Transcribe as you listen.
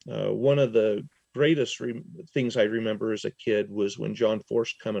One of the greatest things I remember as a kid was when John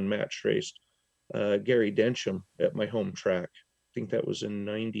Force come and match raced Gary Densham at my home track. I think that was in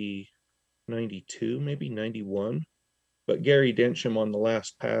 92, maybe 91. But Gary Densham on the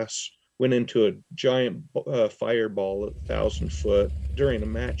last pass went into a giant fireball at 1,000 foot during a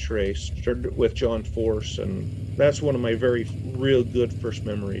match race with John Force, and that's one of my very real good first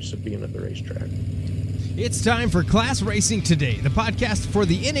memories of being at the racetrack. It's time for Class Racing Today, the podcast for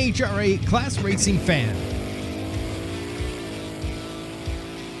the NHRA class racing fan.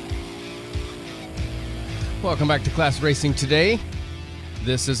 Welcome back to Class Racing Today.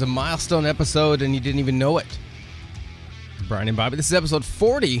 This is a milestone episode, and you didn't even know it. Brian and Bobby, this is episode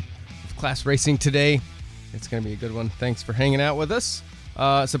 40 of Class Racing Today. It's going to be a good one. Thanks for hanging out with us.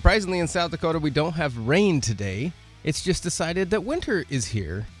 Surprisingly, in South Dakota, we don't have rain today. It's just decided that winter is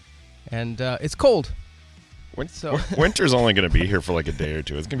here, and it's cold. Winter's only going to be here for like a day or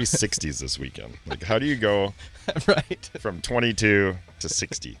two. It's going to be 60s this weekend. Like, how do you go right from 22 to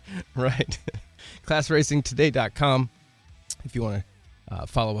 60? Right. ClassRacingToday.com if you want to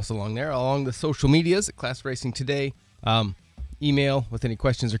follow us along there, along the social medias at Class Racing Today. Email with any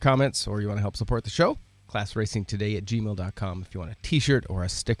questions or comments, or you want to help support the show, classracingtoday@gmail.com. If you want a t-shirt or a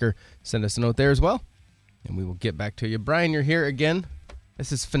sticker, send us a note there as well, and we will get back to you. Brian, you're here again.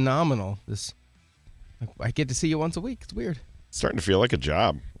 This is phenomenal. I get to see you once a week. It's weird. It's starting to feel like a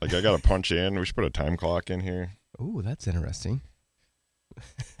job. Like, I got to punch in. We should put a time clock in here. Ooh, that's interesting.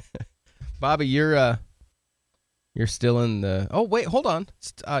 Bobby, you're still in the... Oh, wait, hold on.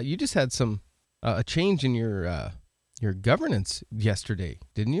 You just had a change in your governance yesterday,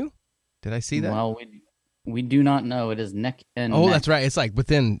 didn't you? Did I see that? Well, we do not know. It is neck and neck. That's right. It's like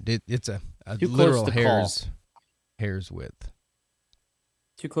within... It's a literal hair's width.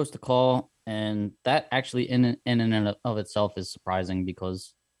 Too close to call. And that actually in and of itself is surprising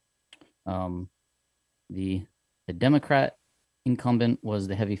because the Democrat incumbent was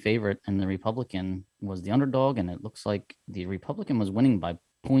the heavy favorite and the Republican was the underdog, and it looks like the Republican was winning by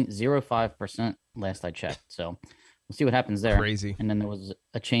 0.05% last I checked. So we'll see what happens there. Crazy. And then there was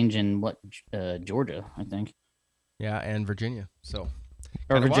a change in Georgia, I think. Yeah, and Virginia.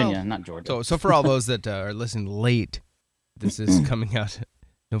 Or Virginia, not Georgia. So for all those that are listening late, this is coming out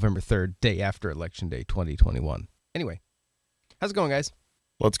November 3rd, day after Election Day 2021. Anyway, how's it going, guys?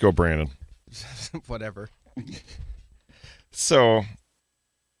 Let's go, Brandon. Whatever. So,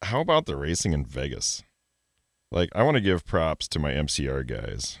 how about the racing in Vegas? Like, I want to give props to my MCR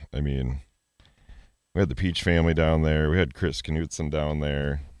guys. I mean, we had the Peach family down there. We had Chris Knutson down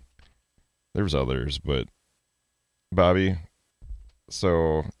there. There was others, but Bobby,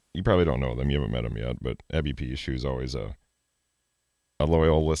 so you probably don't know them. You haven't met them yet, but Abby Peach, who's always a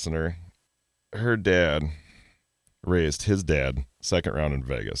loyal listener, her dad raced his dad second round in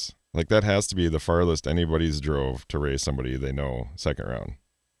Vegas. Like, that has to be the farthest anybody's drove to race somebody they know second round.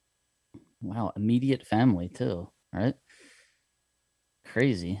 Wow, immediate family too, right?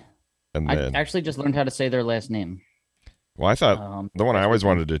 Crazy. And then, I actually just learned how to say their last name. Well, I thought the one I always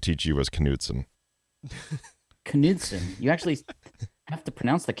wanted to teach you was Knutson. Knudsen. You actually have to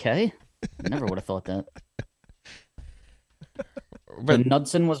pronounce the K? I never would have thought that. But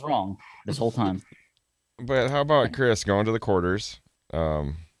Knudsen was wrong this whole time. But how about Chris going to the quarters?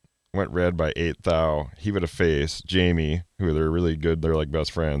 Went red by 8 thou. He would have faced Jamie, who they're really good. They're like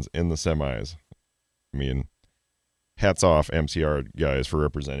best friends in the semis. I mean, hats off MCR guys for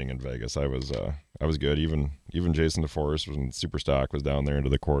representing in Vegas. I was good. Even Jason DeForest was in Super Stock was down there into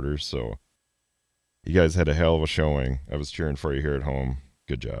the quarters. So you guys had a hell of a showing. I was cheering for you here at home.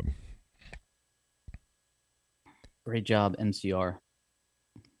 Good job. Great job, MCR.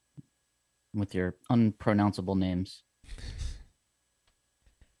 With your unpronounceable names.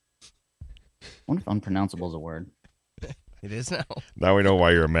 I wonder if unpronounceable is a word. It is now. Now we know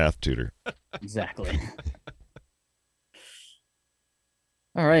why you're a math tutor. Exactly.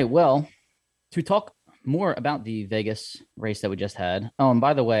 All right, well, to talk more about the Vegas race that we just had. Oh, and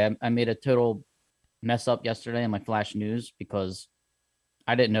by the way, I made a total mess up yesterday in my flash news because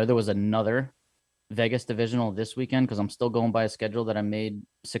I didn't know there was another Vegas divisional this weekend because I'm still going by a schedule that I made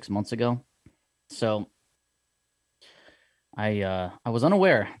 6 months ago. So I was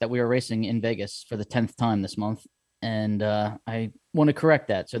unaware that we were racing in Vegas for the 10th time this month, and I want to correct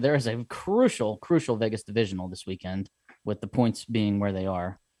that. So there is a crucial Vegas divisional this weekend with the points being where they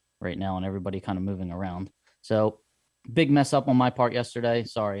are right now and everybody kind of moving around. So big mess up on my part yesterday.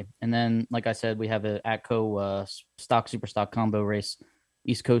 Sorry. And then, like I said, we have a ATCO stock super stock combo race,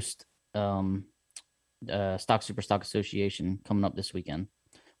 East Coast stock super stock association coming up this weekend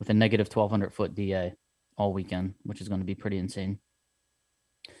with a negative 1,200 foot DA all weekend, which is going to be pretty insane.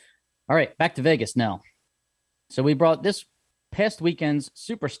 All right, back to Vegas now. So we brought this past weekend's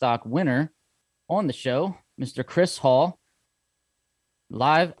Superstock winner on the show, Mr. Chris Hall,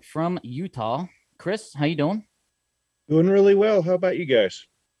 live from Utah. Chris, how you doing? Doing really well. How about you guys?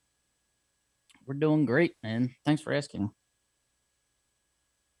 We're doing great, man. Thanks for asking.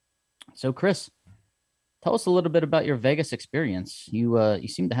 So, Chris, tell us a little bit about your Vegas experience. You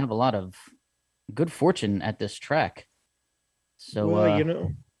seem to have a lot of good fortune at this track. So,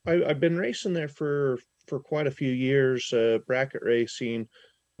 Well, I've been racing there for quite a few years, bracket racing.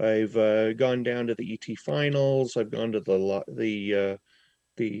 I've gone down to the ET finals. I've gone to the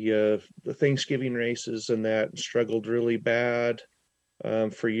Thanksgiving races and that, and struggled really bad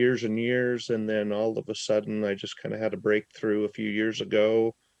for years and years. And then all of a sudden, I just kind of had a breakthrough a few years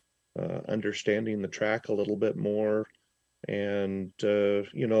ago, understanding the track a little bit more, and a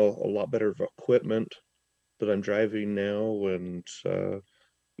lot better of equipment that I'm driving now. And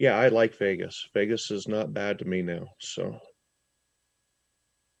yeah, I like Vegas. Vegas is not bad to me now. So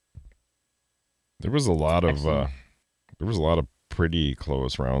There was a lot of excellent. pretty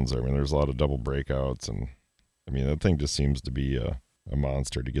close rounds there. I mean, there's a lot of double breakouts, and I mean that thing just seems to be a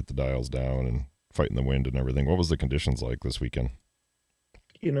monster to get the dials down and fighting the wind and everything. What was the conditions like this weekend?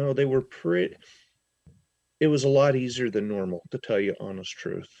 they were pretty. It was a lot easier than normal, to tell you honest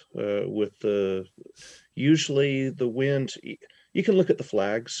truth. With the usually the wind, you can look at the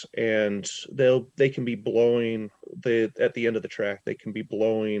flags, and they can be blowing at the end of the track. They can be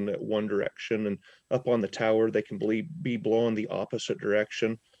blowing one direction, and up on the tower they can be blowing the opposite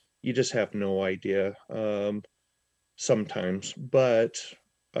direction. You just have no idea sometimes, but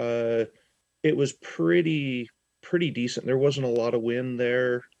uh, it was pretty decent. There wasn't a lot of wind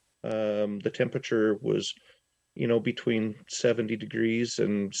there. The temperature was between 70 degrees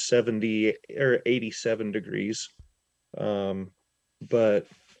and 70 or 87 degrees. Um, but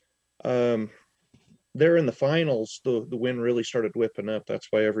um, there in the finals, the wind really started whipping up. That's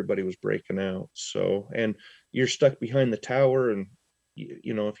why everybody was breaking out. So, and you're stuck behind the tower, and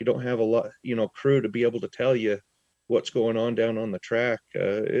if you don't have a lot, crew to be able to tell you what's going on down on the track,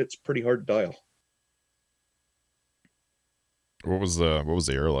 it's pretty hard to dial. What was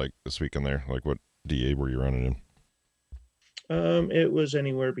the air like this weekend there? Like what DA were you running in? It was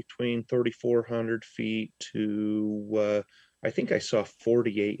anywhere between 3,400 feet to I think I saw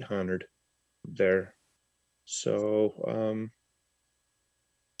 4,800 there. So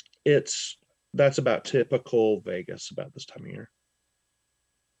it's that's about typical Vegas about this time of year.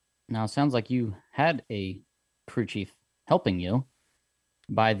 Now, it sounds like you had a crew chief helping you.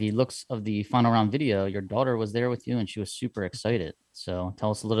 By the looks of the final round video, your daughter was there with you and she was super excited. So,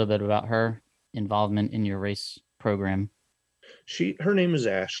 tell us a little bit about her involvement in your race program. Her name is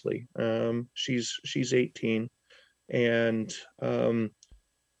Ashley. She's 18, and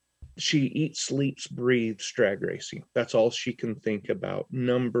she eats, sleeps, breathes drag racing. That's all she can think about.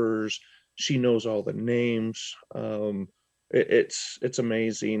 Numbers. She knows all the names. It's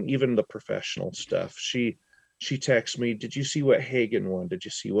amazing. Even the professional stuff. She texts me, "Did you see what Hagen won? Did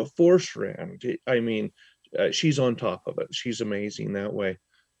you see what Force ran?" I mean, she's on top of it. She's amazing that way.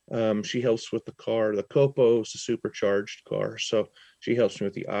 She helps with the car. The Copo is a supercharged car, so she helps me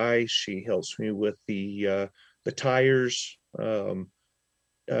with the ice. She helps me with the tires.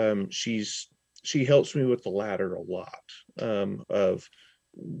 She helps me with the ladder a lot, of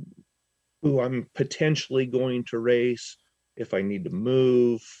who I'm potentially going to race, if I need to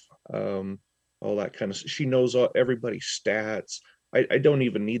move, all that kind of. She knows everybody's stats. I don't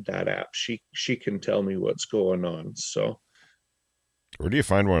even need that app. She can tell me what's going on. So Where do you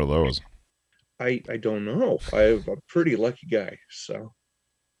find one of those? I don't know. I'm a pretty lucky guy. So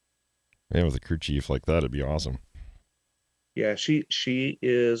Man, with a crew chief like that, it'd be awesome. yeah, she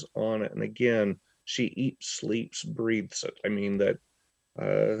is on it. And again, she eats, sleeps, breathes it. I mean,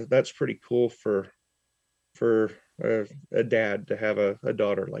 that's pretty cool for a dad to have a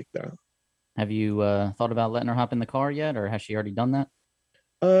daughter like that. Have you thought about letting her hop in the car yet, or has she already done that?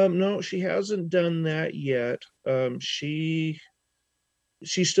 No, she hasn't done that yet.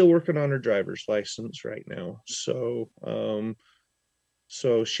 She's still working on her driver's license right now. So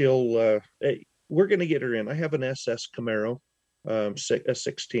she'll we're gonna get her in. I have an SS Camaro, a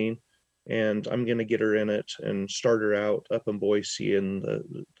 16, and I'm gonna get her in it and start her out up in Boise in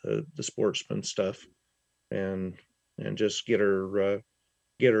the sportsman stuff, and just get her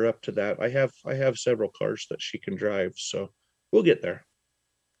up to that. I have several cars that she can drive, so we'll get there.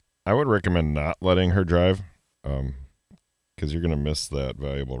 I would recommend not letting her drive, because you're gonna miss that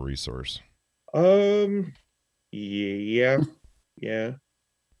valuable resource. Um, yeah, yeah.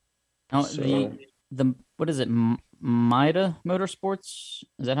 Now, So the what is it? Maida Motorsports.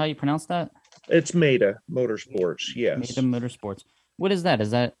 Is that how you pronounce that? It's Maida Motorsports. Yes. Maida Motorsports. What is that?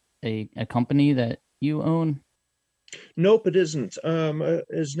 Is that a company that you own? Nope, it isn't.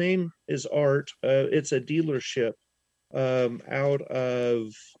 His name is Art. It's a dealership out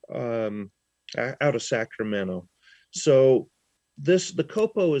of out of Sacramento. So the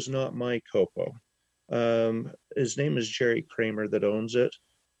Copo is not my Copo. His name is Jerry Kramer that owns it,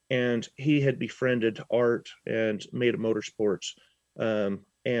 and he had befriended Art and Maida Motorsports,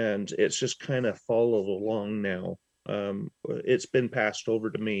 and it's just kind of followed along now. It's been passed over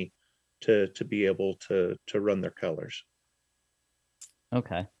to me to be able to run their colors.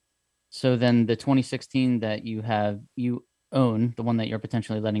 Okay. So then the 2016 that you own, the one that you're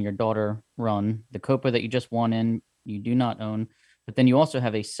potentially letting your daughter run, the Copa that you just won in, you do not own, but then you also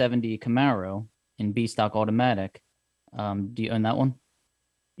have a 70 Camaro in B stock automatic. Do you own that one?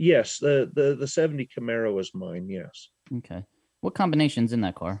 Yes, the 70 Camaro is mine. Yes. Okay. What combination's in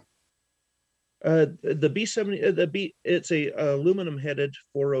that car? The B70, it's a aluminum headed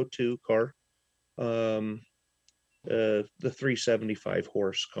 402 car. The 375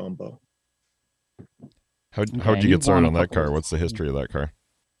 horse combo. How'd you get started on that car? What's the history of that car?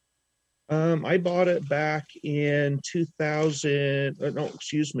 I bought it back in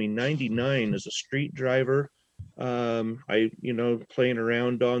 99 as a street driver. I, playing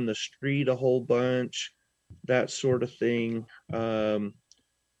around on the street a whole bunch, that sort of thing.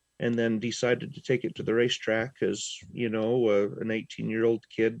 And then decided to take it to the racetrack as, an 18-year-old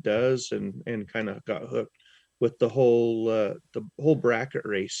kid does, and kind of got hooked with the whole bracket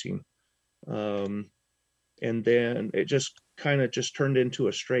racing. And then it just kind of just turned into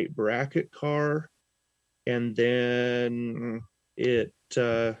a straight bracket car. And then a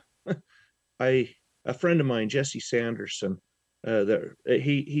friend of mine, Jesse Sanderson,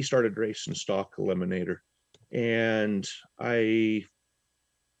 he started racing stock eliminator, and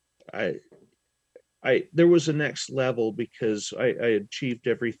there was a next level because I achieved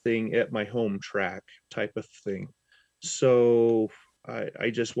everything at my home track type of thing. So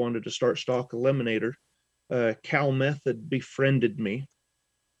I just wanted to start stock eliminator. Cal Method befriended me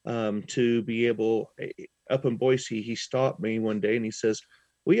to be able, up in Boise, he stopped me one day and he says,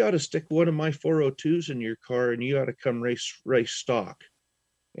 "We ought to stick one of my 402s in your car and you ought to come race stock."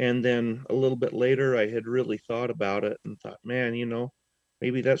 And then a little bit later, I had really thought about it and thought, man,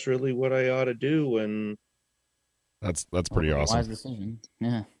 maybe that's really what I ought to do. And that's pretty awesome. Wise decision.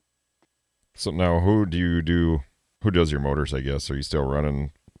 Yeah. So now who does your motors, I guess? Are you still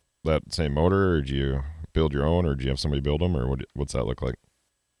running that same motor, or do you build your own, or do you have somebody build them, or what's that look like?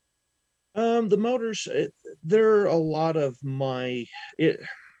 The motors, they're a lot of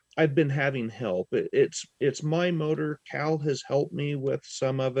I've been having help. It's my motor. Cal has helped me with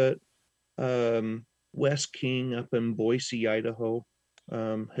some of it. Wes King up in Boise, Idaho,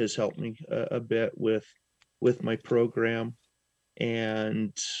 has helped me a bit with my program.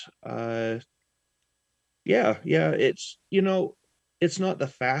 And it's not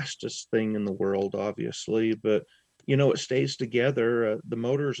the fastest thing in the world, obviously, but it stays together. The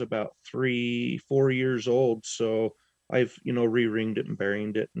motor's about 3-4 years old, so I've re-ringed it and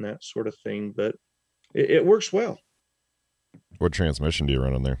bearinged it and that sort of thing, but it works well. What transmission do you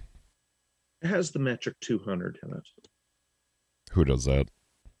run on there? It has the Metric 200 in it. Who does that?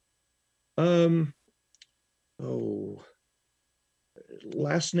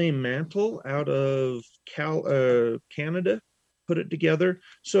 Last name Mantle out of Canada put it together.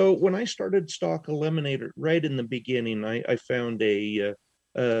 So when I started stock eliminator right in the beginning, I found a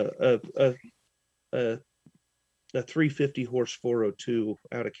 350 horse 402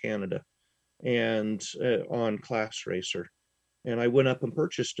 out of Canada, and on Class Racer, and I went up and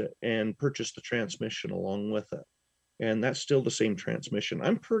purchased it and purchased the transmission along with it, and that's still the same transmission.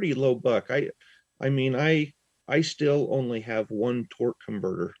 I'm pretty low buck. I still only have one torque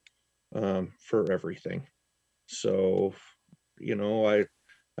converter for everything, so I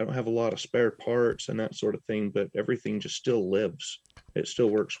don't have a lot of spare parts and that sort of thing, but everything just still lives. It still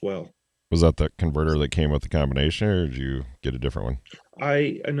works well. Was that the converter that came with the combination, or did you get a different one?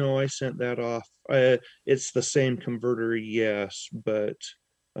 I know I sent that off. It's the same converter, yes, but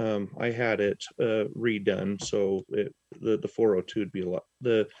I had it redone, so the 402 would be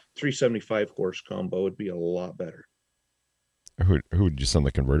the 375 horse combo would be a lot better. Who did you send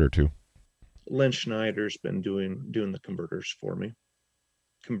the converter to? Len Schneider's been doing the converters for me.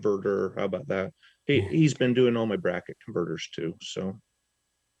 Converter, how about that? He's been doing all my bracket converters too. So.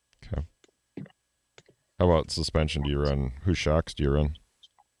 Okay. How about suspension? Whose shocks do you run?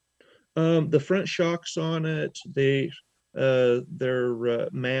 The front shocks on it, they're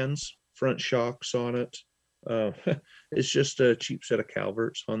Mann's front shocks on it. Uh, it's just a cheap set of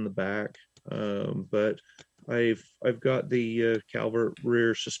Calverts on the back, but I've got the Calvert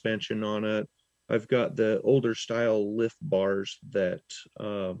rear suspension on it. I've got the older style lift bars that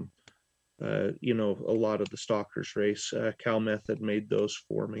a lot of the stalkers race. Cal Method made those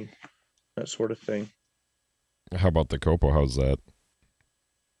for me, that sort of thing. How about the Copo? How's that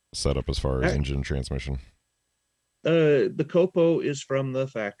set up as far as That, engine and transmission? the Copo is from the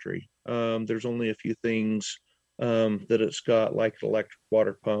factory. There's only a few things that it's got, like the electric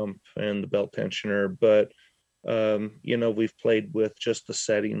water pump and the belt tensioner, but we've played with just the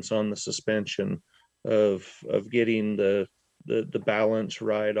settings on the suspension of getting the balance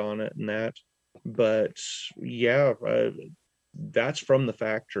right on it and that. But yeah, that's from the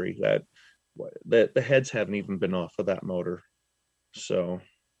factory. That the heads haven't even been off of that motor. So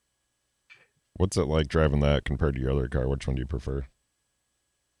What's it like driving that compared to your other car? Which one do you prefer?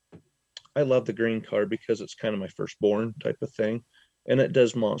 I love the green car because it's kind of my firstborn type of thing, and it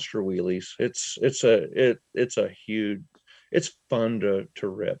does monster wheelies. It's a huge. It's fun to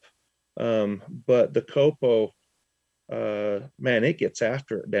rip. But the Copo, man, it gets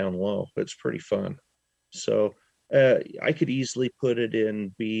after it down low. It's pretty fun. So I could easily put it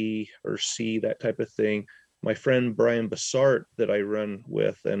in B or C, that type of thing. My friend Brian Bassart, that I run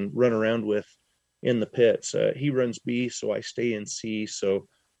with and run around with in the pits, he runs B, so I stay in C. So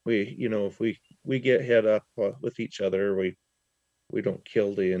if we get head up with each other, we don't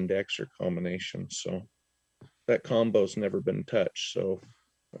kill the index or combination. So that combo's never been touched. So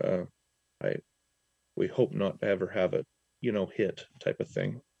uh, I we hope not to ever have it, hit type of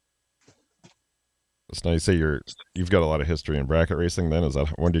thing. It's nice. Say you've got a lot of history in bracket racing. Then is that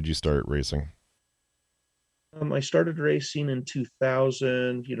when did you start racing? I started racing in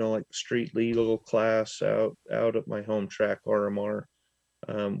 2000, like the street legal class out at my home track, RMR.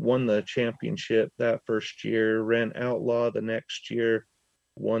 Won the championship that first year, ran outlaw the next year,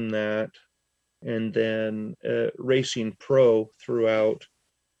 won that, and then racing pro throughout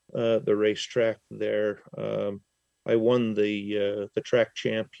the racetrack there. I won the track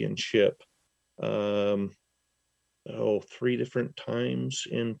championship, um, 3 different times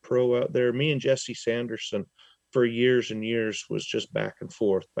in pro out there. Me and Jesse Sanderson for years and years was just back and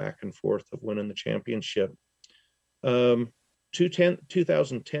forth of winning the championship. Um,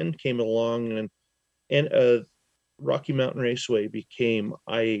 2010 came along, and Rocky Mountain Raceway became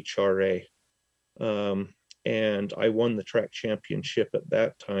IHRA, and I won the track championship at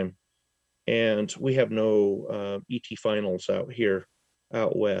that time. And we have no ET finals out here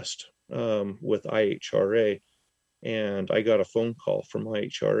out west with IHRA. And I got a phone call from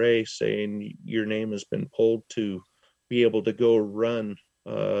IHRA saying your name has been pulled to be able to go run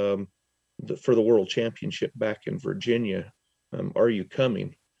for the World Championship back in Virginia. Are you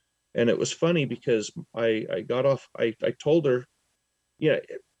coming? And it was funny because I got off. I told her, yeah,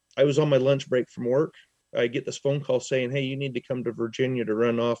 I was on my lunch break from work. I get this phone call saying, hey, you need to come to Virginia to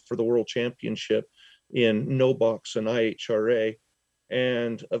run off for the World Championship in no box and IHRA.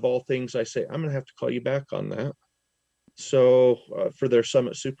 And of all things, I say, I'm going to have to call you back on that. So for their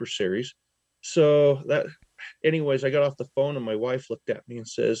Summit Super Series. So that, anyways, I got off the phone and my wife looked at me and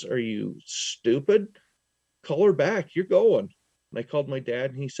says, are you stupid? Call her back. You're going. And I called my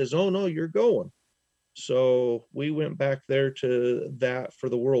dad and he says, oh, no, you're going. So we went back there to that for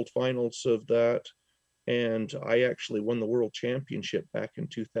the world finals of that. And I actually won the world championship back in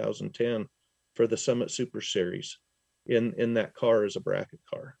 2010 for the Summit Super Series in that car as a bracket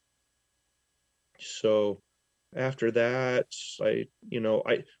car. So after that, I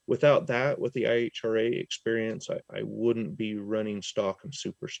without that, with the IHRA experience, I wouldn't be running stock and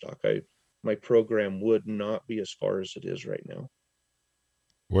super stock. My program would not be as far as it is right now.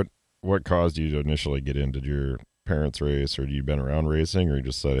 What caused you to initially get in? Did your parents race, or you been around racing, or you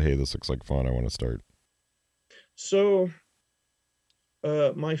just said, hey, this looks like fun, I want to start? So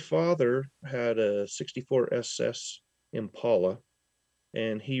my father had a 64 SS Impala,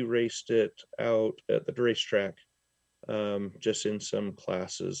 and he raced it out at the racetrack, just in some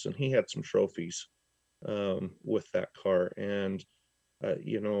classes, and he had some trophies with that car. And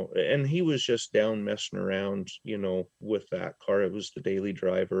and he was just down messing around, with that car. It was the daily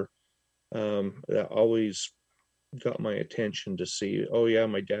driver. That always got my attention to see, oh yeah,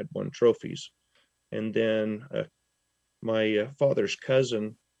 my dad won trophies. And then my father's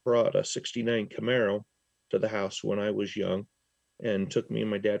cousin brought a 69 Camaro to the house when I was young and took me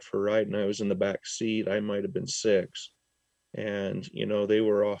and my dad for a ride, and I was in the back seat. I might have been 6. And they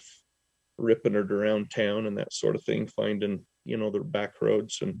were off ripping it around town and that sort of thing, finding the back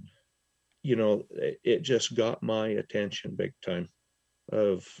roads. And it just got my attention big time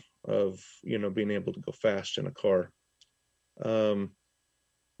of of, being able to go fast in a car. Um,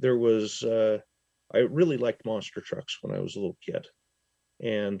 there was, I really liked monster trucks when I was a little kid,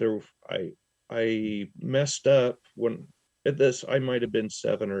 and I messed up when at this, I might have been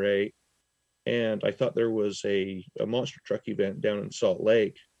 7 or 8, and I thought there was a monster truck event down in Salt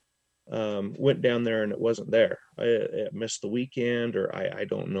Lake. Went down there and it wasn't there. I missed the weekend, or I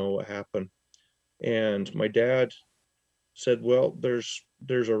don't know what happened. And my dad said, "Well,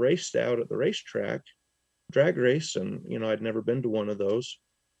 there's a race out at the racetrack, drag race," and I'd never been to one of those,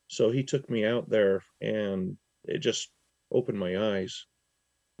 so he took me out there, and it just opened my eyes.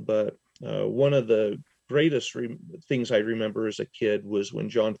 But one of the greatest things I remember as a kid was when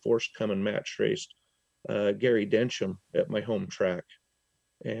John Force come and match raced Gary Densham at my home track,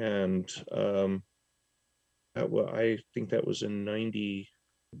 and I think that was in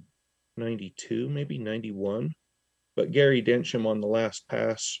 92, maybe 91. But Gary Densham on the last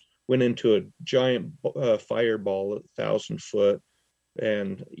pass went into a giant fireball at 1,000 foot,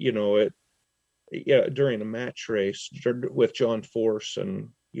 and during a match race with John Force, and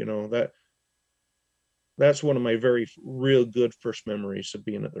that's one of my very real good first memories of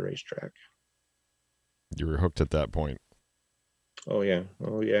being at the racetrack. You were hooked at that point. Oh yeah,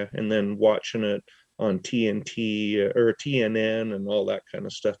 and then watching it on TNT or TNN and all that kind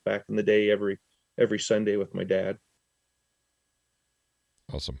of stuff back in the day, every Sunday with my dad.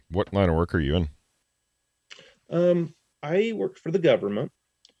 Awesome. What line of work are you in? I work for the government.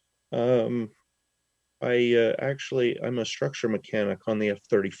 I'm a structure mechanic on the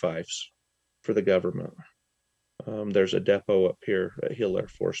F-35s for the government. There's a depot up here at Hill Air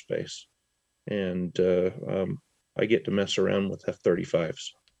Force Base, and I get to mess around with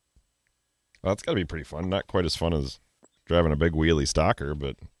F-35s. Well, that's got to be pretty fun. Not quite as fun as driving a big wheelie stalker,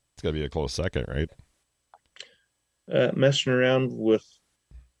 but it's got to be a close second, right? Messing around with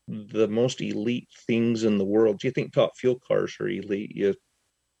the most elite things in the world. Do you think Top Fuel cars are elite?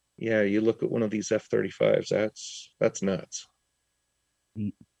 You look at one of these F-35s. That's nuts.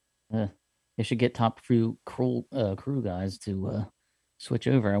 They should get Top Fuel crew guys to switch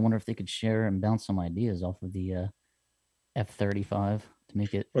over. I wonder if they could share and bounce some ideas off of the F-35 to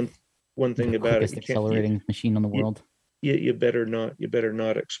make it one thing the about quickest accelerating machine in the world. You better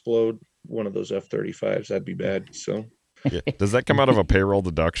not explode one of those F-35s. That'd be bad. So yeah. Does that come out of a payroll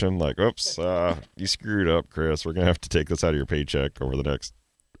deduction? Like, oops, you screwed up, Chris. We're gonna have to take this out of your paycheck over the next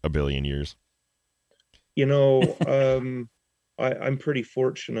 1 billion years. I'm pretty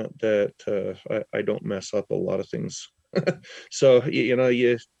fortunate that I don't mess up a lot of things. So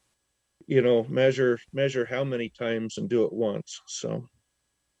measure how many times and do it once. So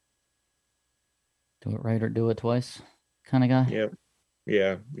do it right or do it twice, kind of guy.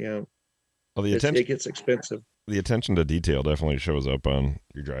 Yeah. Well, it gets expensive. The attention to detail definitely shows up on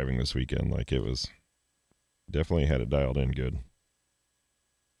your driving this weekend. Like, it was definitely had it dialed in good.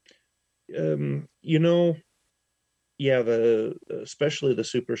 Especially the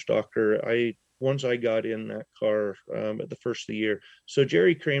Super Stalker. Once I got in that car at the first of the year. So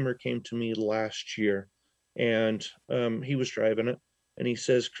Jerry Kramer came to me last year, and he was driving it, and he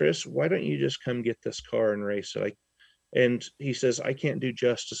says, "Chris, why don't you just come get this car and race it?" And he says, "I can't do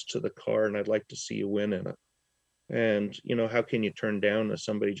justice to the car, and I'd like to see you win in it." And how can you turn down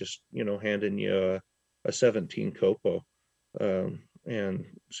somebody just handing you a 17 Copo and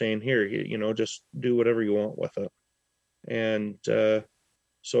saying, "Here, just do whatever you want with it." And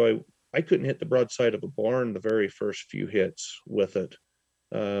so I couldn't hit the broadside of a barn the very first few hits with it.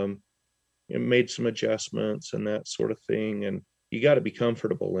 It made some adjustments and that sort of thing, and you got to be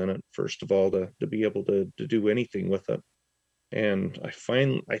comfortable in it first of all to be able to do anything with it. And I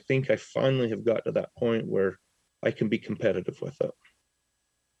think I finally have got to that point where I can be competitive with it.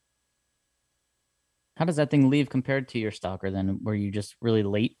 How does that thing leave compared to your stalker then? Were you just really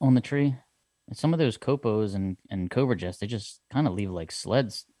late on the tree? And some of those Copos and Cobra Jets, they just kind of leave like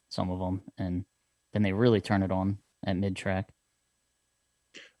sleds, some of them, and then they really turn it on at mid-track.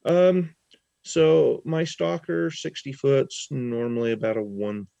 So my stalker 60 foot's normally about a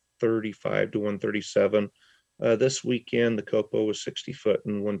 135 to 137. This weekend the Copo was 60 foot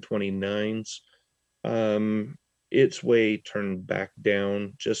and 129s. Its way turned back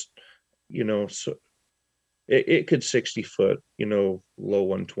down, just so it could 60 foot, low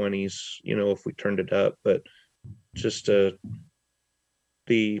 120s, if we turned it up, but just to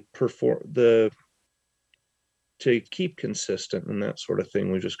keep consistent and that sort of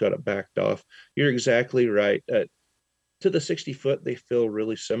thing, we just got it backed off. You're exactly right. To the 60 foot, they feel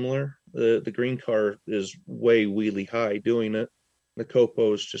really similar. The green car is way wheelie high doing it. The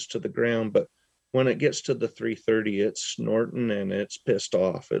Copo is just to the ground, but when it gets to the 330, it's snorting and it's pissed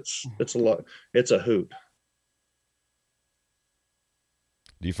off. It's a lot. It's a hoot.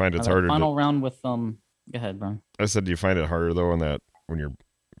 Do you find it's That harder final to, round with Go ahead, Brian. I said, do you find it harder though in that when you're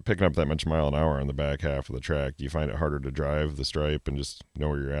picking up that much mile an hour on the back half of the track, do you find it harder to drive the stripe and just know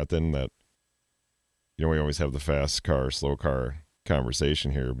where you're at then? That, we always have the fast car, slow car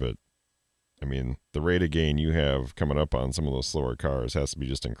conversation here, but I mean, the rate of gain you have coming up on some of those slower cars has to be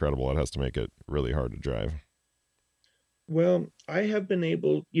just incredible. It has to make it really hard to drive. Well, I have been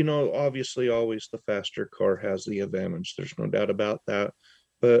able, obviously always the faster car has the advantage. There's no doubt about that.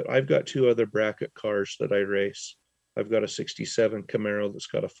 But I've got two other bracket cars that I race. I've got a 67 Camaro that's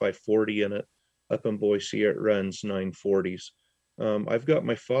got a 540 in it. Up in Boise, it runs 940s. I've got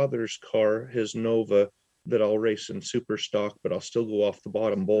my father's car, his Nova, that I'll race in super stock, but I'll still go off the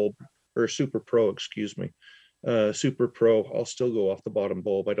bottom bulb, or super pro, excuse me. Super pro, I'll still go off the bottom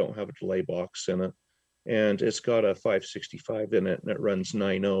bulb. I don't have a delay box in it. And it's got a 565 in it, and it runs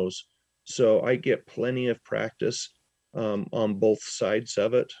 9.0s. So I get plenty of practice on both sides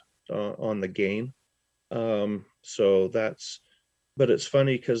of it on the gain. So that's, but it's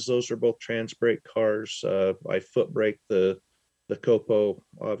funny because those are both trans brake cars. I foot brake the Copo,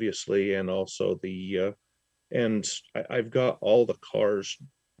 obviously, and also the and I've got all the cars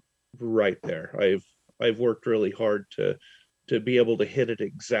right there. I've worked really hard to be able to hit it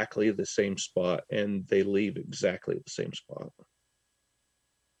exactly the same spot, and they leave exactly the same spot.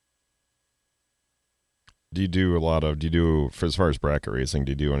 Do you do as far as bracket racing,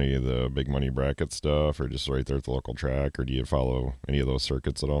 do you do any of the big money bracket stuff or just right there at the local track, or do you follow any of those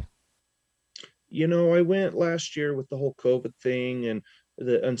circuits at all? I went last year with the whole COVID thing and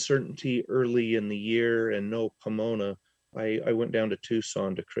the uncertainty early in the year and no Pomona. I went down to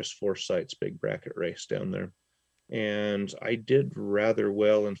Tucson to Chris Forsyth's big bracket race down there. And I did rather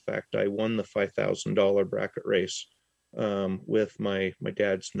well. In fact, I won the $5,000 bracket race with my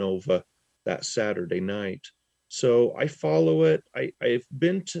dad's Nova that Saturday night. So I follow it. I've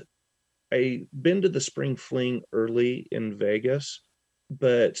been to the spring fling early in Vegas,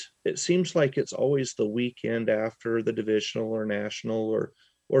 but it seems like it's always the weekend after the divisional or national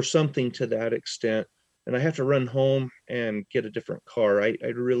or something to that extent. And I have to run home and get a different car. I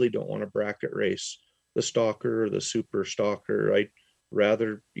really don't want to bracket race the stalker or the super stalker. I'd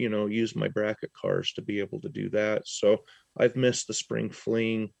rather, use my bracket cars to be able to do that. So I've missed the spring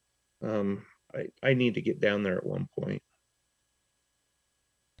fling. I need to get down there at one point.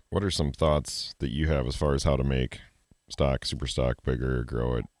 What are some thoughts that you have as far as how to make stock, super stock bigger,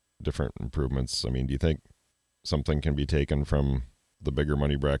 grow it, different improvements? I mean, do you think something can be taken from the bigger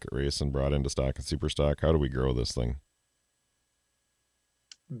money bracket race and brought into stock and super stock? How do we grow this thing?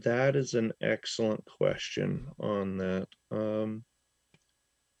 That is an excellent question on that.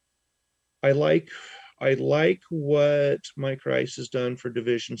 I like what Mike Rice has done for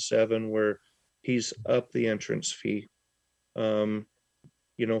Division 7, where he's upped the entrance fee, from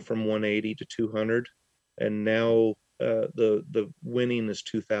 180 to 200, and now the winning is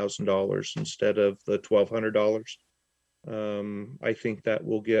 $2,000 instead of the $1,200. I think that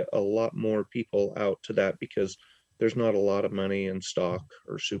will get a lot more people out to that because there's not a lot of money in stock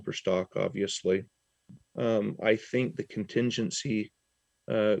or super stock, obviously. I think the contingency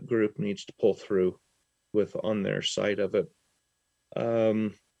group needs to pull through with on their side of it.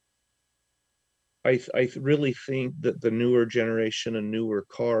 I really think that the newer generation and newer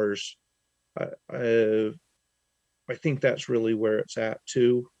cars, I think that's really where it's at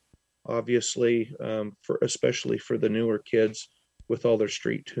too. Obviously, especially for the newer kids with all their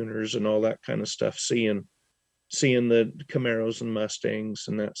street tuners and all that kind of stuff, seeing the Camaros and Mustangs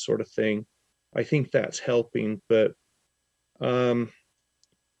and that sort of thing. I think that's helping, but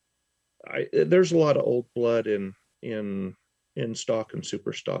there's a lot of old blood in stock and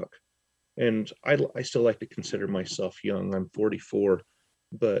super stock, and I still like to consider myself young. I'm 44,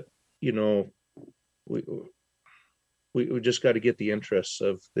 but we just got to get the interests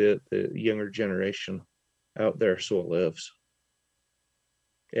of the younger generation out there so it lives.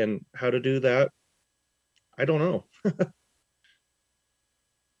 And how to do that, I don't know.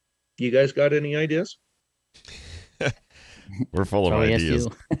 You guys got any ideas? We're full of ideas.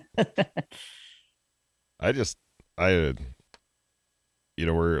 I'm in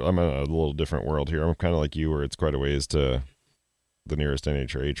a little different world here. I'm kind of like you, where it's quite a ways to the nearest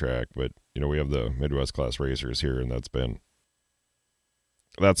NHRA track, but we have the Midwest Class Racers here, and that's the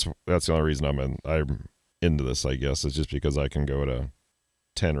only reason I'm into this, I guess, is just because I can go to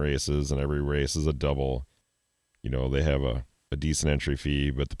 10 races and every race is a double. They have a decent entry fee,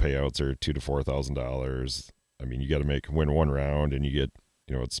 but the payouts are $2,000 to $4,000. I mean, you got to win one round and you get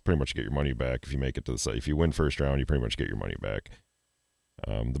it's pretty much get your money back if you make it to the site. If you win first round, you pretty much get your money back.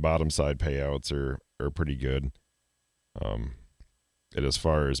 The bottom side payouts are pretty good. And as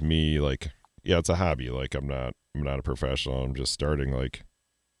far as me, like, yeah, it's a hobby. Like, I'm not a professional. I'm just starting. Like,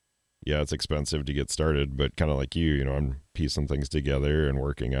 yeah, it's expensive to get started, but kind of like you, I'm piecing things together and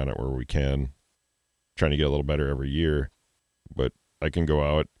working on it where we can, trying to get a little better every year. But I can go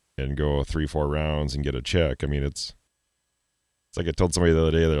out and go 3-4 rounds and get a check. I mean, it's like I told somebody the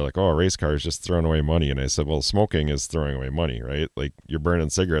other day, they're like, oh, a race car is just throwing away money. And I said, well, smoking is throwing away money, right? Like, you're burning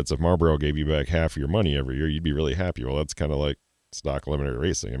cigarettes. If Marlboro gave you back half of your money every year, you'd be really happy. Well, that's kind of like stock limited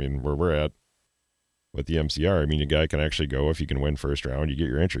racing. I mean, where we're at with the MCR, I mean, a guy can actually go, if you can win first round, you get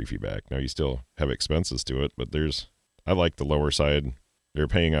your entry fee back. Now, you still have expenses to it, but I like the lower side. They're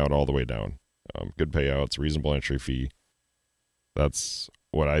paying out all the way down. Good payouts, reasonable entry fee. That's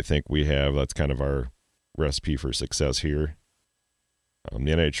what I think we have. That's kind of our recipe for success here. The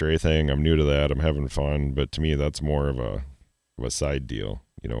NHRA thing, I'm new to that. I'm having fun, but to me, that's more of a side deal.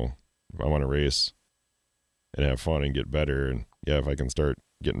 If I want to race and have fun and get better, and yeah, if I can start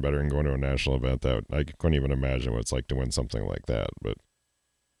getting better and going to a national event, that I couldn't even imagine what it's like to win something like that. But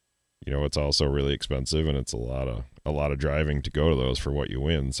it's also really expensive, and it's a lot of driving to go to those for what you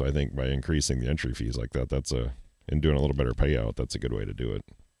win. So I think by increasing the entry fees like that, and doing a little better payout, that's a good way to do it.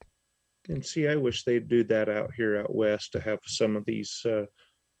 And see, I wish they'd do that out here out west, to have some of these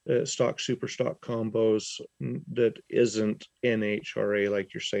stock, super stock combos that isn't NHRA,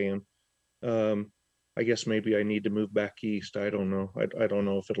 like you're saying. I guess maybe I need to move back east. I don't know. I don't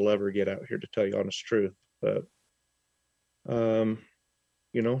know if it'll ever get out here, to tell you honest truth. But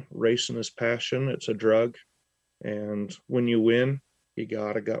racing is passion. It's a drug, and when you win, you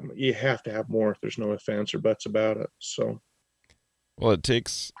have to have more. There's no ifs, ands, or buts about it. So. Well, it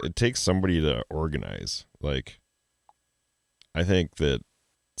takes somebody to organize. Like, I think that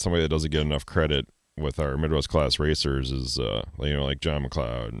somebody that doesn't get enough credit with our Midwest class racers is, like John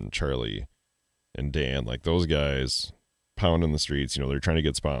McLeod and Charlie and Dan. Like, those guys pounding the streets. They're trying to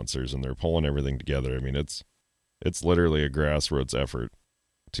get sponsors, and they're pulling everything together. I mean, it's literally a grassroots effort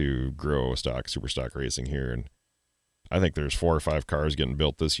to grow super stock racing here. And I think there's 4 or 5 cars getting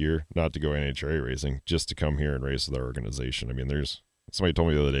built this year, not to go NHRA racing, just to come here and race with our organization. I mean, somebody told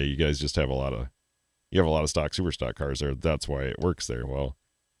me the other day, you guys just have a lot of stock, super stock cars there. That's why it works there. Well,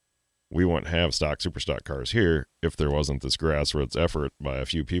 we wouldn't have stock, super stock cars here if there wasn't this grassroots effort by a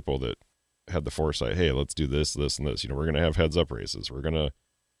few people that had the foresight. Hey, let's do this, this, and this. We're going to have heads up races. We're going to,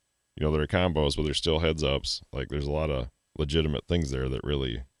 there are combos, but there's still heads ups. Like, there's a lot of legitimate things there that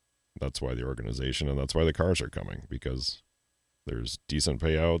really, that's why the organization, and that's why the cars are coming, because there's decent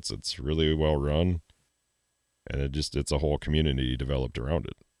payouts. It's really well run, and it's a whole community developed around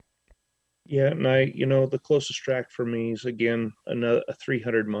it. Yeah, and the closest track for me is, again, another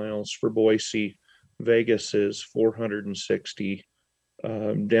 300 miles for Boise. Vegas is 460.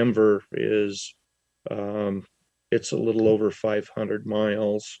 Denver is, it's a little over 500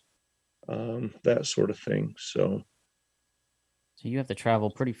 miles, that sort of thing. So you have to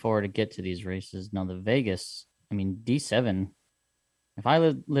travel pretty far to get to these races. Now, the Vegas, I mean, D7, if I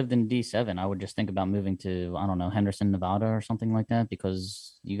lived in D7, I would just think about moving to, I don't know, Henderson, Nevada or something like that,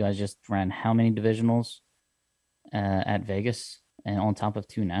 because you guys just ran how many divisionals at Vegas, and on top of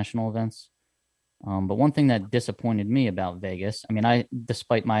 2 national events. But one thing that disappointed me about Vegas, I mean,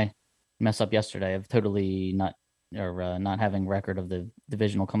 despite my mess up yesterday of totally not having record of the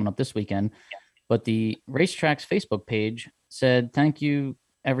divisional coming up this weekend, but the Racetrack's Facebook page said, "Thank you,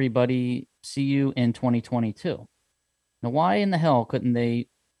 everybody. See you in 2022." Now, why in the hell couldn't they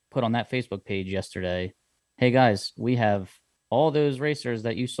put on that Facebook page yesterday, "Hey guys, we have all those racers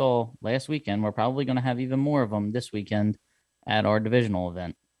that you saw last weekend. We're probably going to have even more of them this weekend at our divisional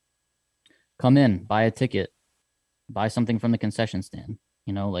event. Come in, buy a ticket, buy something from the concession stand."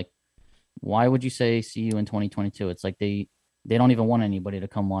 Like, why would you say see you in 2022? It's like they don't even want anybody to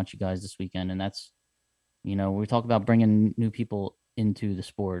come watch you guys this weekend. And that's, we talk about bringing new people into the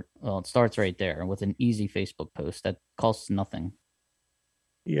sport. Well, it starts right there with an easy Facebook post that costs nothing.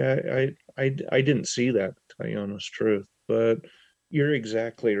 Yeah, I didn't see that, to tell you honest truth, but you're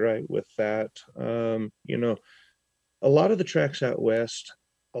exactly right with that. A lot of the tracks out west,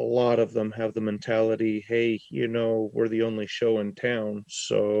 a lot of them have the mentality, hey, we're the only show in town,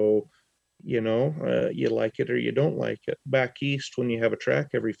 so you like it or you don't like it. Back east, when you have a track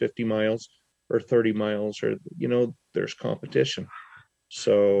every 50 miles or 30 miles, or there's competition.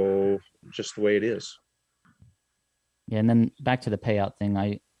 So just the way it is. Yeah, and then back to the payout thing.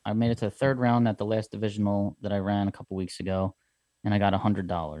 I made it to the 3rd round at the last divisional that I ran a couple weeks ago, and I got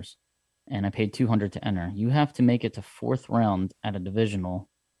 $100, and I paid $200 to enter. You have to make it to 4th round at a divisional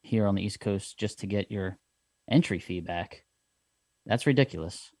here on the East Coast just to get your entry fee back. That's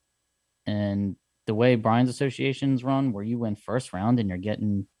ridiculous. And the way Brian's associations run, where you win first round and you're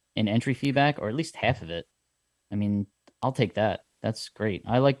getting an entry fee back, or at least half of it, I mean, I'll take that. That's great.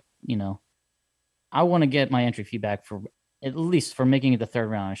 I like, I want to get my entry fee back for at least for making it the third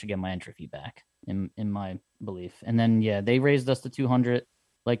round. I should get my entry fee back in my belief. And then, yeah, they raised us to 200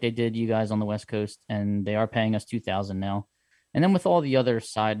 like they did you guys on the West Coast, and they are paying us 2,000 now. And then with all the other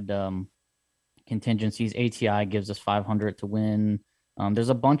side contingencies, ATI gives us 500 to win. There's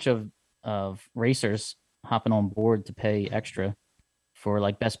a bunch of racers hopping on board to pay extra for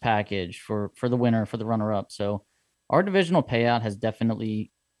like best package for the winner, for the runner up. So our divisional payout has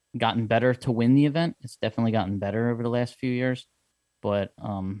definitely gotten better to win the event. It's definitely gotten better over the last few years. But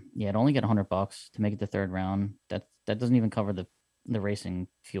yeah, to only get $100 to make it the third round, that doesn't even cover the racing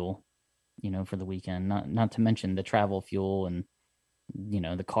fuel, for the weekend. Not to mention the travel fuel and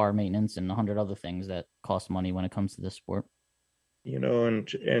the car maintenance and 100 other things that cost money when it comes to this sport. And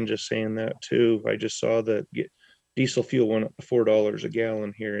just saying that too, I just saw that diesel fuel went up to $4 a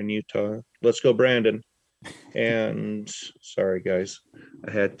gallon here in Utah. Let's go, Brandon. And sorry guys,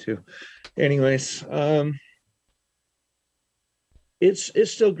 I had to. Anyways,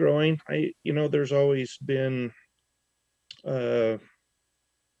 it's still growing. There's always been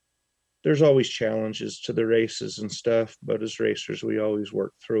there's always challenges to the races and stuff, but as racers we always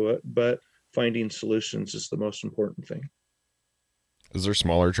work through it. But finding solutions is the most important thing. Is there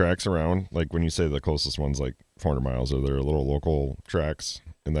smaller tracks around? Like when you say the closest one's like 400 miles, are there little local tracks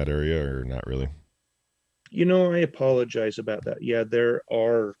in that area or not really? I apologize about that. Yeah, there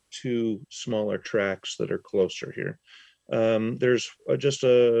are 2 smaller tracks that are closer here. There's just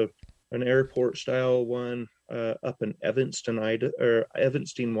an airport style one up in Evanston,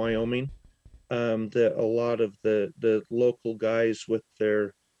 Wyoming. That a lot of the local guys with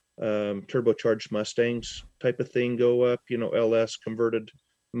their turbocharged Mustangs type of thing go up, LS converted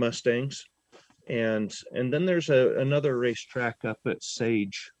Mustangs. And then there's another racetrack up at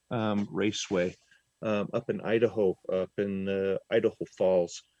Sage Raceway up in Idaho, up in Idaho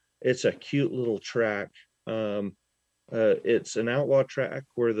Falls. It's a cute little track. It's an outlaw track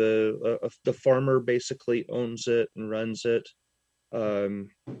where the farmer basically owns it and runs it. I've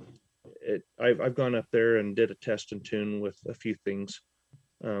gone up there and did a test and tune with a few things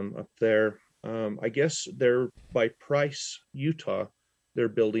up there. I guess they're by Price, Utah. They're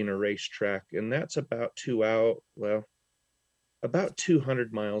building a racetrack, and that's about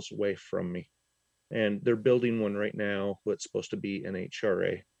 200 miles away from me. And they're building one right now. What's supposed to be an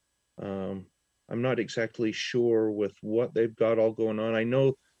HRA. I'm not exactly sure with what they've got all going on. I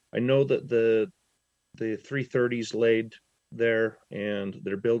know that the 330's laid there and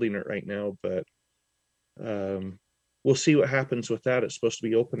they're building it right now, but we'll see what happens with that. It's supposed to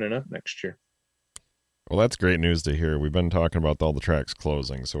be opening up next year. Well, that's great news to hear. We've been talking about all the tracks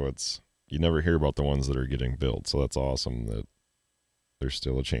closing, so you never hear about the ones that are getting built. So that's awesome that there's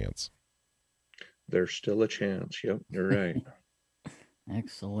still a chance. There's still a chance. Yep, you're right.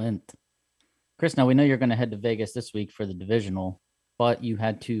 Excellent. Chris, now we know you're going to head to Vegas this week for the divisional, but you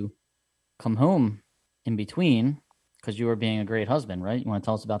had to come home in between because you were being a great husband, right? You want to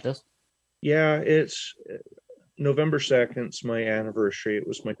tell us about this? Yeah, it's November 2nd. It's my anniversary. It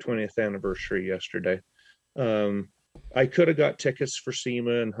was my 20th anniversary yesterday. I could have got tickets for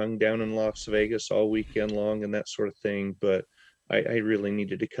SEMA and hung down in Las Vegas all weekend long and that sort of thing, but I really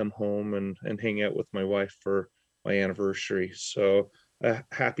needed to come home and hang out with my wife for my anniversary. So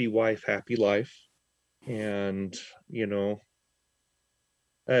happy wife, happy life. And,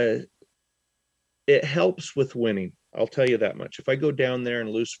 it helps with winning. I'll tell you that much. If I go down there and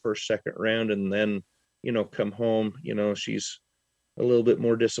lose first, second round and then, come home, she's a little bit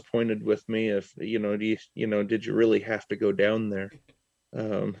more disappointed with me if, did you really have to go down there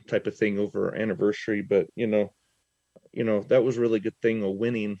type of thing over our anniversary. But, that was a really good thing of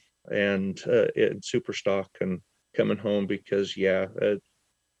winning and in Superstock and coming home because,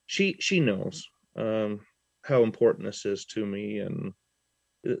 she knows how important this is to me, and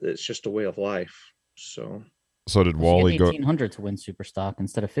it's just a way of life. So did Wally go 1,800 to win Superstock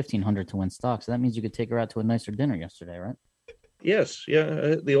instead of 1,500 to win stock? So that means you could take her out to a nicer dinner yesterday, right? Yes,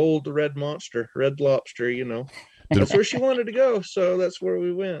 yeah, the old Red Lobster, that's where she wanted to go, so that's where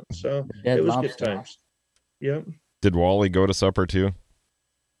we went. So it was good times. Yep. Did Wally go to supper too?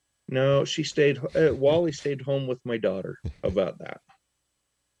 No, she stayed. Wally stayed home with my daughter. How about that?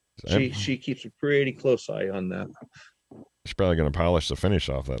 She keeps a pretty close eye on that. She's probably going to polish the finish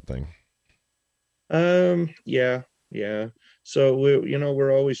off that thing. Yeah. So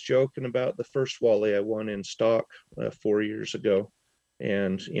we're always joking about the first Wally I won in stock 4 years ago,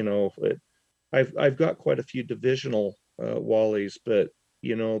 And I've got quite a few divisional Wallies, but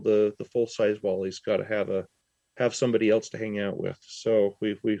the full size Wally's got to have somebody else to hang out with. So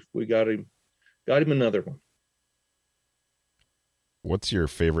we got him another one. What's your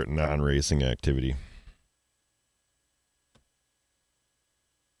favorite non-racing activity?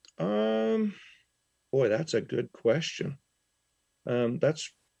 Boy, that's a good question. That's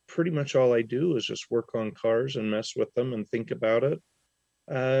pretty much all I do is just work on cars and mess with them and think about it.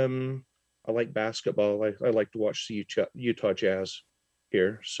 I like basketball. I like to watch the Utah Jazz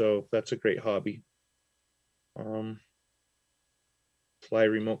here, so that's a great hobby. Fly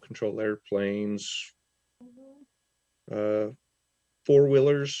remote control airplanes,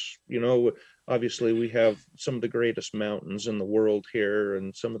 four-wheelers. Obviously we have some of the greatest mountains in the world here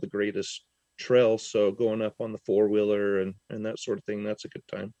and some of the greatest trails, so going up on the four-wheeler and that sort of thing, that's a good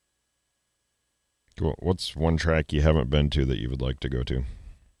time. Cool. What's one track you haven't been to that you would like to go to?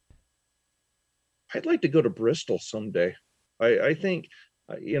 I'd like to go to Bristol someday. I think,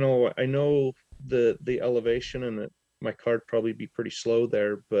 I know the elevation and my car'd probably be pretty slow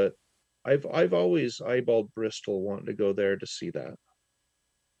there, but I've always eyeballed Bristol, wanting to go there to see that.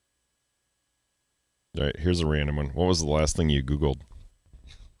 All right, here's a random one. What was the last thing you Googled?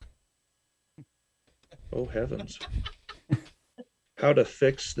 Oh heavens! How to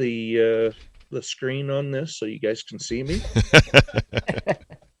fix the screen on this so you guys can see me?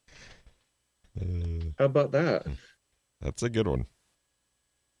 How about that? That's a good one.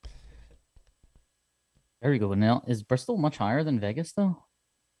 There you go. Now, is Bristol much higher than Vegas, though?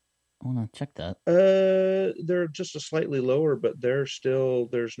 I want to check that. They're just a slightly lower, but there's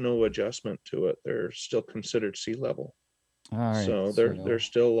no adjustment to it. They're still considered sea level. All right. So they're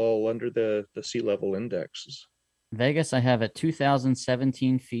still all under the sea level indexes. Vegas, I have at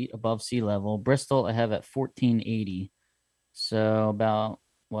 2,017 feet above sea level. Bristol, I have at 1,480. So about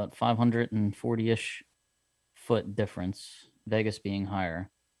 540-ish foot difference. Vegas being higher.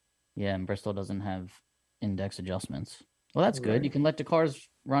 Yeah, and Bristol doesn't have index adjustmants. Well, that's good. Right. You can let the cars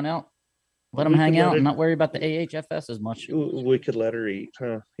run out, let them hang out, and not worry about the AHFS as much. We could let her eat,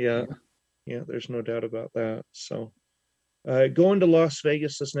 huh? Yeah. There's no doubt about that. So, going to Las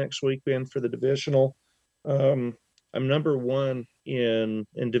Vegas this next weekend for the divisional. I'm number one in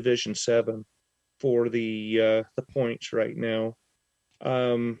Division 7 for the points right now.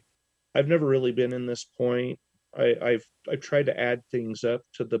 I've never really been in this point. I've tried to add things up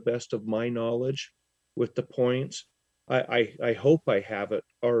to the best of my knowledge with the points. I hope I have it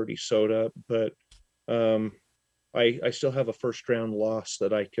already sewed up, but I still have a first round loss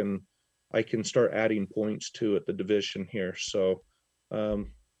that I can start adding points to at the division here. So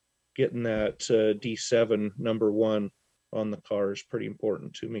getting that D7 number one on the car is pretty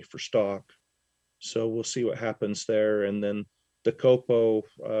important to me for stock. So we'll see what happens there. And then the Copo,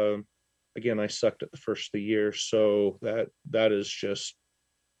 again, I sucked at the first of the year, so that is just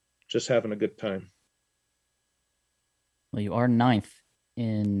having a good time. Well, you are 9th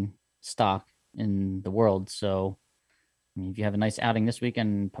in stock in the world, so I mean, if you have a nice outing this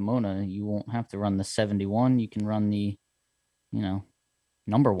weekend in Pomona, you won't have to run the 71. You can run the,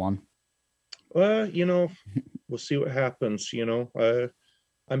 number one. Well, we'll see what happens.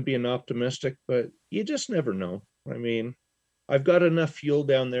 I'm being optimistic, but you just never know. I mean, I've got enough fuel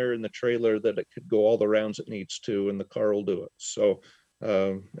down there in the trailer that it could go all the rounds it needs to, and the car will do it. So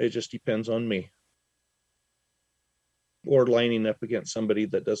it just depends on me. Or lining up against somebody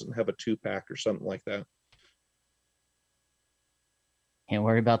that doesn't have a 2-pack or something like that. Can't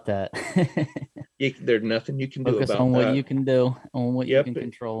worry about that. There's nothing you can do Focus about on that. what you can do, on what you can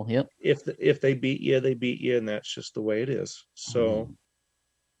control. Yep. If they beat you, they beat you, and that's just the way it is. So,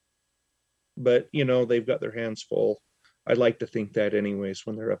 but they've got their hands full. I like to think that anyways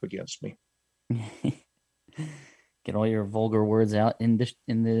when they're up against me. Get all your vulgar words out in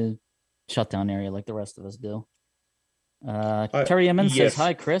the shutdown area like the rest of us do. Terry Emmons says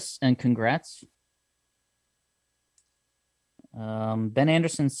hi, Chris, and congrats. Ben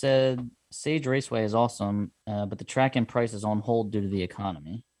Anderson said Sage Raceway is awesome, but the track and price is on hold due to the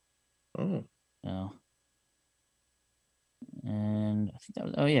economy. Oh. And I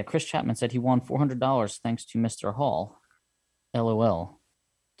think that was, Chris Chapman said he won $400 thanks to Mr. Hall. LOL.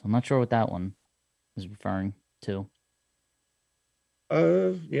 So I'm not sure what that one is referring to.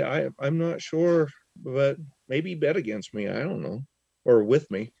 I'm not sure, but maybe he bet against me. I don't know, or with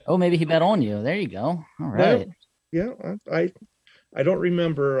me. Oh, maybe he bet on you. There you go. All right. Well, yeah, I don't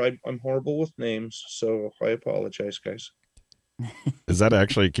remember. I'm horrible with names, so I apologize, guys. Is that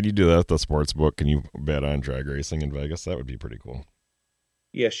actually? Can you do that at the sports book? Can you bet on drag racing in Vegas? That would be pretty cool.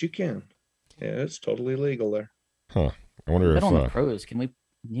 Yes, you can. Yeah, it's totally legal there. Huh. I wonder Bet if on the pros. Can we?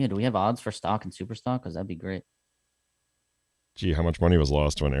 Yeah, do we have odds for stock and super stock? Because that'd be great. gee, how much money was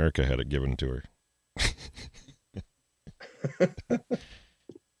lost when Erica had it given to her?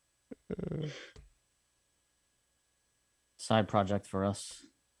 Side project for us.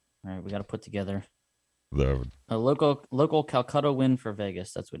 All right, we got to put together The a local Calcutta win for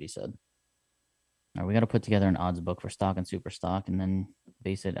Vegas. That's what he said. All right, we got to put together an odds book for stock and super stock, and then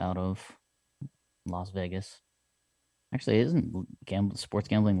base it out of Las Vegas. Actually, isn't sports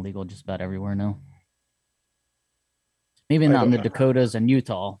gambling legal just about everywhere now? Maybe not in the Dakotas and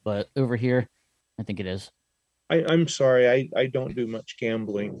Utah, but over here, I think it is. I'm sorry, I don't do much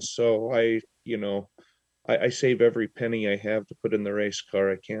gambling, so I save every penny I have to put in the race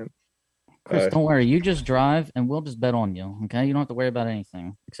car. I can't. Chris, don't worry. You just drive, and we'll just bet on you. Okay, you don't have to worry about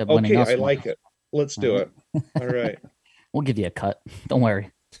anything except winning. Okay, I like it. Let's do it. All right. We'll give you a cut. Don't worry.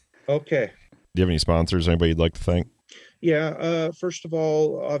 Okay. Do you have any sponsors? Anybody you'd like to thank? Yeah. First of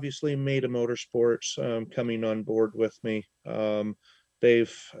all, obviously, Maida Motorsports coming on board with me.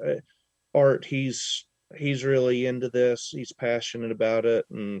 Art. He's really into this. He's passionate about it,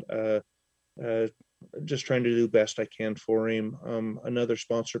 and just trying to do the best I can for him. Another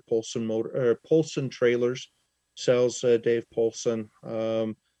sponsor, Polson Trailers, sells Dave Polson.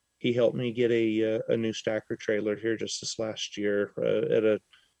 He helped me get a new stacker trailer here just this last year at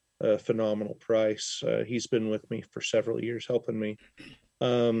a phenomenal price. He's been with me for several years, helping me.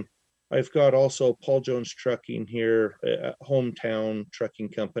 I've got also Paul Jones Trucking here, a hometown trucking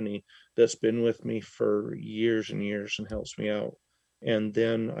company that's been with me for years and years and helps me out. And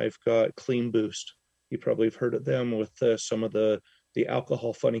then I've got Clean Boost. You probably have heard of them with some of the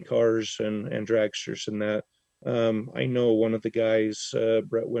alcohol funny cars and dragsters and that. I know one of the guys,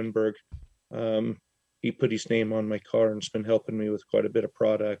 Brett Winberg, he put his name on my car and has been helping me with quite a bit of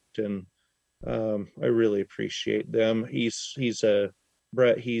product, and I really appreciate them. He's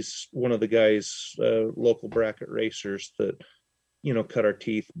one of the guys, local bracket racers that, cut our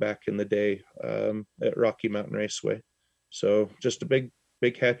teeth back in the day at Rocky Mountain Raceway. So just a big,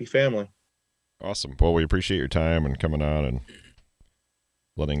 happy family. Awesome. Well, we appreciate your time and coming on and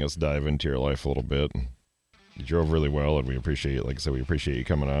letting us dive into your life a little bit. You drove really well, and we appreciate it. Like I said, we appreciate you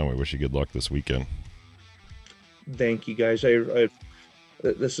coming on. We wish you good luck this weekend. Thank you, guys.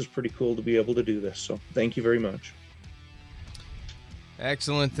 This is pretty cool to be able to do this. So thank you very much.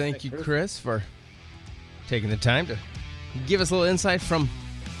 Excellent. Thank you, Chris, for taking the time to give us a little insight from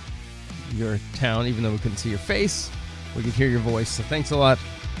your town. Even though we couldn't see your face, we could hear your voice. So thanks a lot.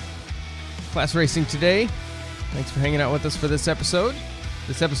 Class Racing Today. Thanks for hanging out with us for this episode.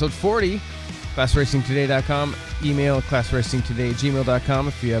 This episode 40. ClassRacingToday.com. Email ClassRacingToday@gmail.com.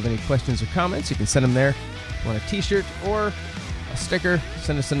 If you have any questions or comments, you can send them there. If you want a t-shirt or a sticker,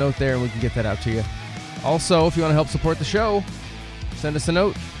 send us a note there and we can get that out to you. Also, if you want to help support the show, send us a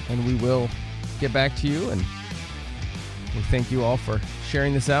note and we will get back to you. And we thank you all for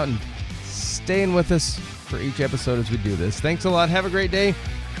sharing this out and staying with us for each episode as we do this. Thanks a lot. Have a great day.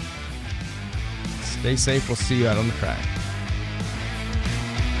 Stay safe. We'll see you out on the track.